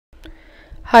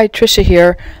Hi, Tricia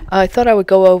here. I thought I would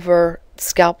go over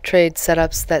scalp trade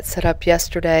setups that set up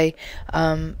yesterday,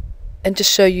 and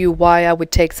just show you why I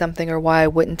would take something or why I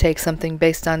wouldn't take something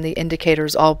based on the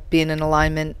indicators all being in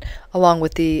alignment, along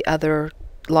with the other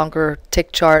longer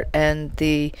tick chart and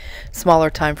the smaller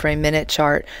time frame minute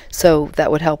chart. So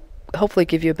that would help hopefully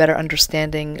give you a better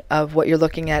understanding of what you're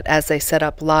looking at as they set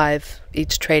up live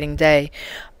each trading day.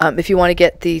 If you want to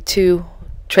get the two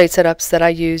trade setups that I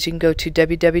use, you can go to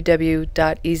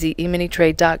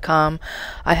www.easyemintrade.com.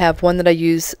 I have one that I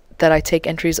use that I take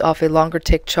entries off a longer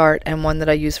tick chart, and one that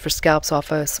I use for scalps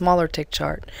off a smaller tick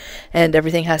chart. And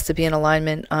everything has to be in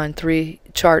alignment on 3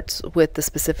 charts with the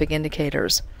specific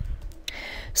indicators.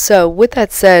 So with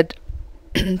that said,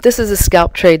 this is a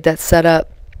scalp trade that's set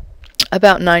up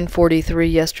about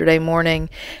 9:43 yesterday morning,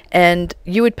 and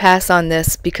you would pass on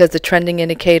this because the trending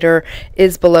indicator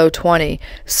is below 20.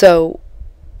 So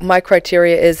my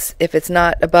criteria is if it's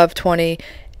not above 20,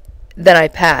 then I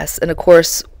pass. And of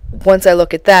course, once I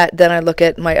look at that, then I look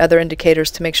at my other indicators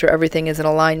to make sure everything is in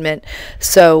alignment.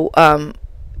 So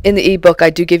in the ebook, I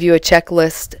do give you a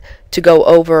checklist to go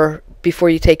over before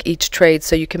you take each trade,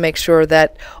 so you can make sure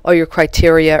that all your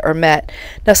criteria are met.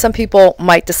 Now, some people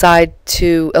might decide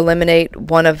to eliminate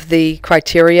one of the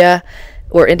criteria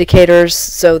or indicators,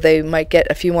 so they might get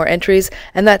a few more entries,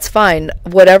 and that's fine.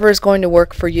 Whatever is going to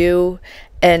work for you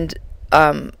and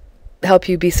help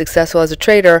you be successful as a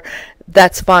trader,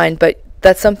 that's fine, but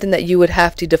that's something that you would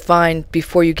have to define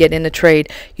before you get in a trade.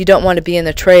 You don't want to be in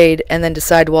the trade and then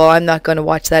decide, well, I'm not going to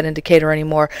watch that indicator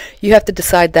anymore. You have to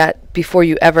decide that before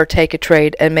you ever take a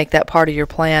trade and make that part of your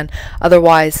plan.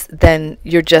 Otherwise, then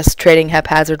you're just trading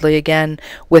haphazardly again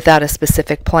without a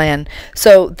specific plan.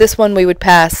 So this one we would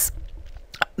pass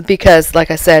because, like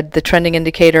I said, the trending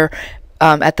indicator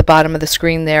at the bottom of the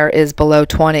screen there is below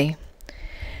 20.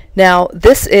 Now,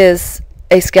 this is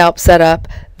a scalp setup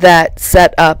that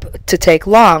set up to take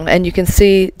long, and you can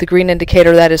see the green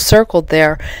indicator that is circled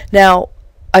there. Now,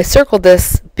 I circled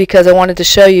this because I wanted to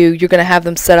show you you're going to have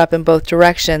them set up in both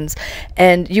directions,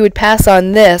 and you would pass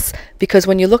on this because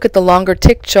when you look at the longer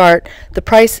tick chart, the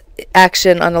price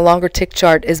action on the longer tick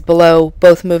chart is below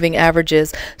both moving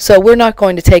averages. So we're not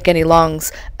going to take any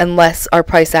longs unless our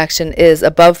price action is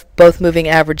above both moving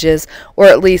averages, or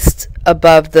at least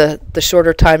above the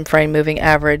shorter time frame moving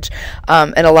average,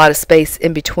 and a lot of space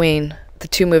in between the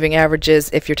 2 moving averages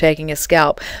if you're taking a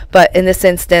scalp. But in this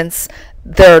instance,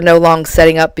 there are no longs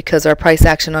setting up because our price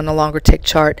action on the longer tick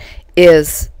chart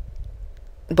is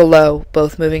below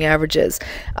both moving averages.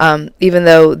 Even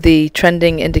though the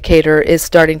trending indicator is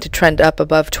starting to trend up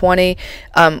above 20,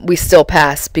 we still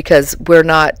pass because we're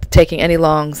not taking any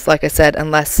longs, like I said,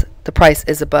 unless the price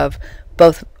is above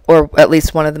both or at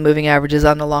least one of the moving averages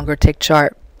on the longer tick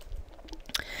chart.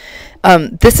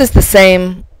 This is the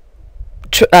same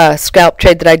scalp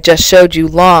trade that I just showed you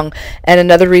long, and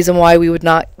another reason why we would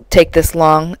not take this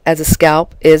long as a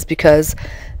scalp is because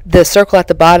the circle at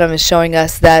the bottom is showing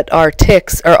us that our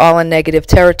ticks are all in negative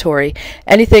territory.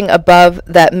 Anything above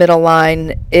that middle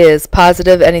line is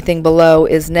positive, anything below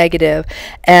is negative,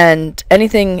 and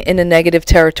anything in a negative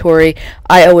territory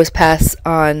I always pass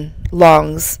on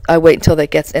longs. I wait until that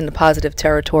gets into positive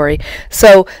territory.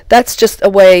 So that's just a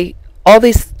way, all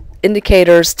these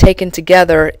indicators taken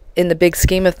together in the big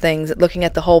scheme of things, looking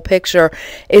at the whole picture,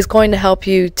 is going to help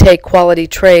you take quality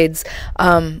trades,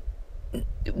 and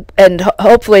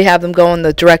hopefully have them go in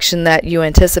the direction that you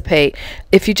anticipate.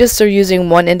 If you just are using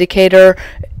one indicator,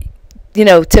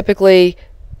 typically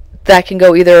that can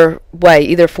go either way,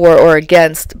 either for or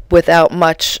against, without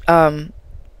much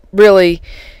really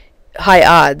high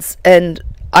odds. And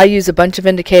I use a bunch of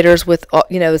indicators with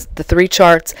the 3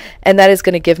 charts, and that is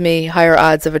going to give me higher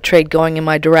odds of a trade going in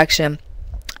my direction.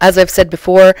 As I've said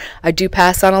before, I do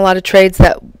pass on a lot of trades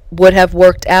that would have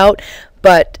worked out,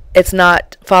 but it's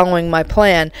not following my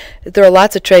plan. There are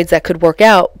lots of trades that could work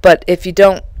out, but if you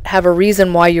don't have a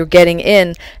reason why you're getting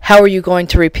in, how are you going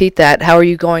to repeat that? How are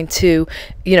you going to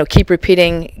keep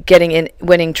repeating getting in,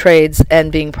 winning trades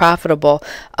and being profitable?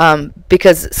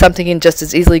 Because something can just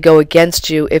as easily go against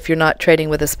you if you're not trading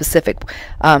with a specific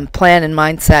plan and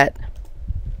mindset.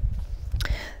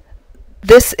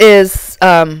 This is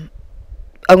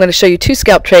I'm going to show you 2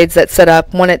 scalp trades that set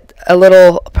up, one at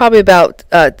probably about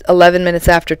 11 minutes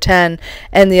after 10,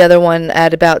 and the other one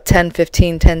at about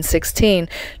 10:15, 10:16.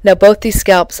 Now both these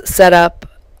scalps set up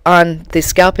on the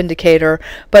scalp indicator,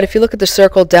 but if you look at the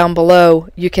circle down below,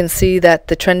 you can see that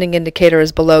the trending indicator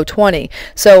is below 20.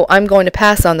 So I'm going to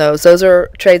pass on those. Those are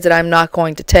trades that I'm not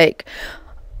going to take.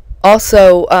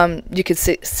 Also, you can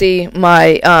see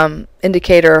my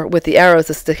indicator with the arrows,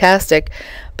 the stochastic,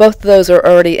 both of those are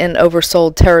already in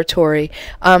oversold territory.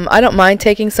 I don't mind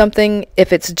taking something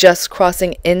if it's just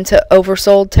crossing into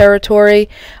oversold territory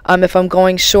if I'm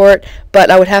going short, but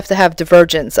I would have to have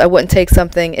divergence. I wouldn't take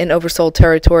something in oversold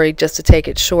territory just to take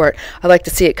it short. I like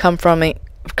to see it coming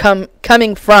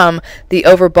from the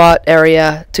overbought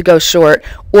area to go short,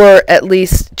 or at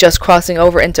least just crossing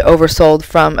over into oversold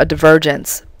from a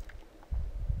divergence.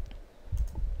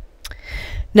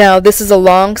 Now this is a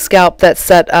long scalp that's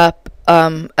set up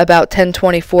about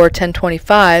 1024,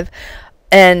 1025,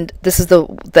 and this is the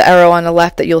arrow on the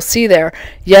left that you'll see there.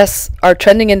 Yes, our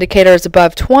trending indicator is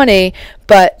above 20,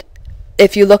 but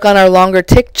if you look on our longer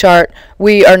tick chart,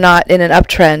 we are not in an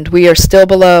uptrend. We are still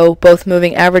below both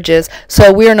moving averages,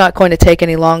 so we are not going to take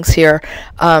any longs here.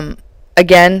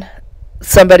 Again,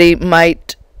 somebody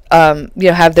might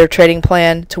have their trading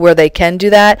plan to where they can do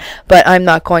that, but I'm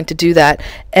not going to do that.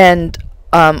 And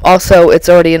also, it's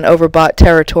already in overbought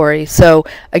territory. So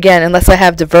again, unless I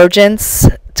have divergence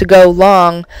to go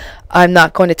long, I'm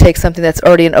not going to take something that's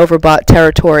already in overbought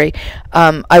territory.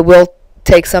 I will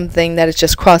take something that is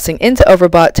just crossing into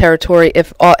overbought territory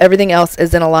if everything else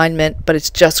is in alignment, but it's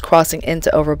just crossing into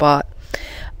overbought.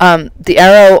 The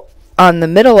arrow on in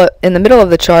the middle of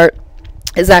the chart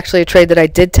is actually a trade that I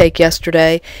did take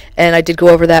yesterday, and I did go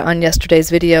over that on yesterday's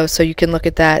video, so you can look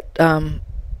at that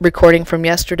recording from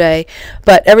yesterday.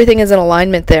 But everything is in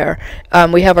alignment there.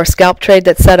 We have our scalp trade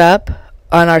that's set up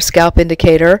on our scalp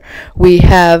indicator. We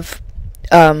have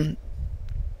our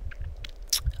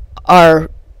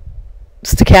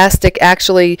stochastic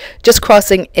actually just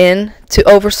crossing in to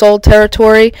oversold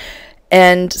territory,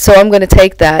 and so I'm going to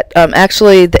take that.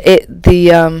 Actually,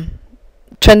 the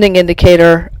trending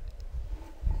indicator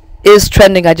is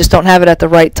trending. I just don't have it at the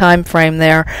right time frame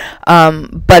there,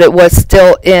 but it was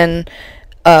still in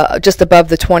just above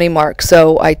the 20 mark,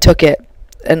 so I took it,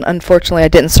 and unfortunately I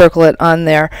didn't circle it on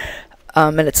there,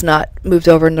 and it's not moved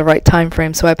over in the right time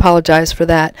frame, so I apologize for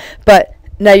that. But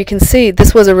now you can see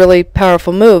this was a really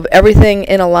powerful move. Everything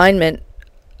in alignment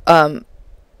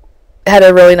had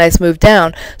a really nice move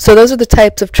down. So those are the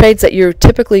types of trades that you're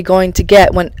typically going to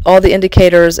get when all the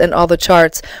indicators and all the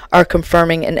charts are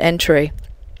confirming an entry.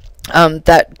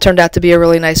 That turned out to be a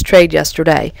really nice trade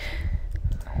yesterday.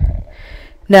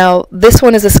 Now this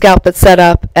one is a scalp that's set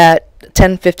up at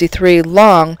 1053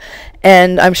 long,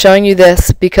 and I'm showing you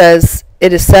this because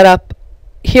it is set up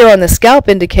here on the scalp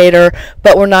indicator,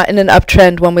 but we're not in an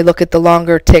uptrend when we look at the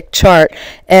longer tick chart.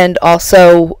 And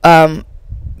also our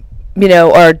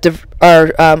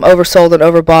oversold and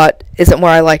overbought isn't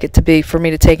where I like it to be for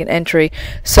me to take an entry,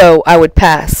 so I would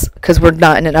pass because we're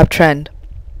not in an uptrend.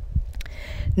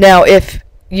 Now if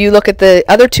you look at the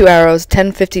other two arrows,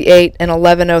 1058 and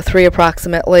 1103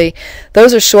 approximately,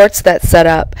 those are shorts that set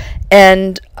up,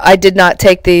 and I did not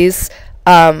take these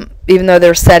even though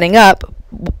they're setting up.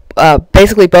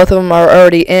 Basically both of them are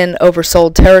already in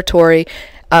oversold territory,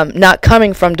 not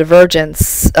coming from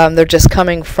divergence. They're just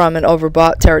coming from an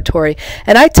overbought territory,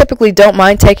 and I typically don't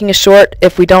mind taking a short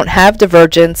if we don't have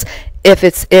divergence, if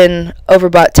it's in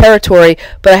overbought territory,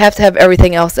 but I have to have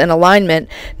everything else in alignment.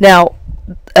 Now,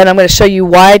 and I'm going to show you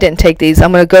why I didn't take these.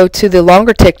 I'm going to go to the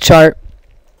longer tick chart,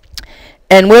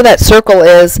 and where that circle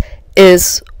is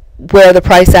where the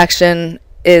price action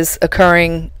is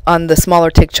occurring on the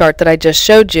smaller tick chart that I just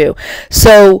showed you.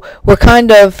 So we're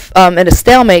kind of in a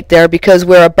stalemate there because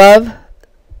we're above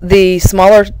the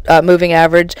smaller moving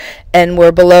average and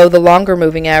we're below the longer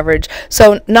moving average.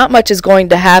 So not much is going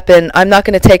to happen. I'm not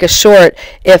going to take a short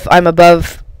if I'm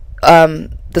above the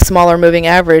smaller moving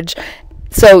average.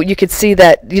 So you could see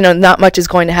that not much is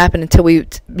going to happen until we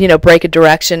break a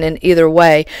direction in either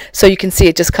way. So you can see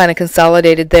it just kind of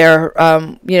consolidated there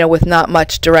with not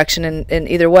much direction in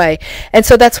either way. And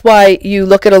so that's why you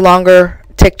look at a longer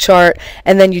tick chart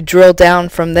and then you drill down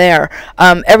from there.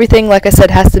 Everything, like I said,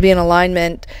 has to be in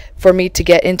alignment for me to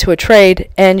get into a trade,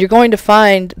 and you're going to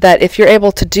find that if you're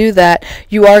able to do that,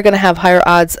 you are going to have higher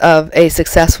odds of a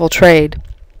successful trade.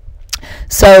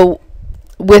 So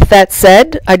with that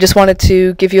said, I just wanted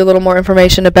to give you a little more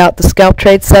information about the scalp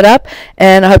trade setup,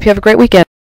 and I hope you have a great weekend.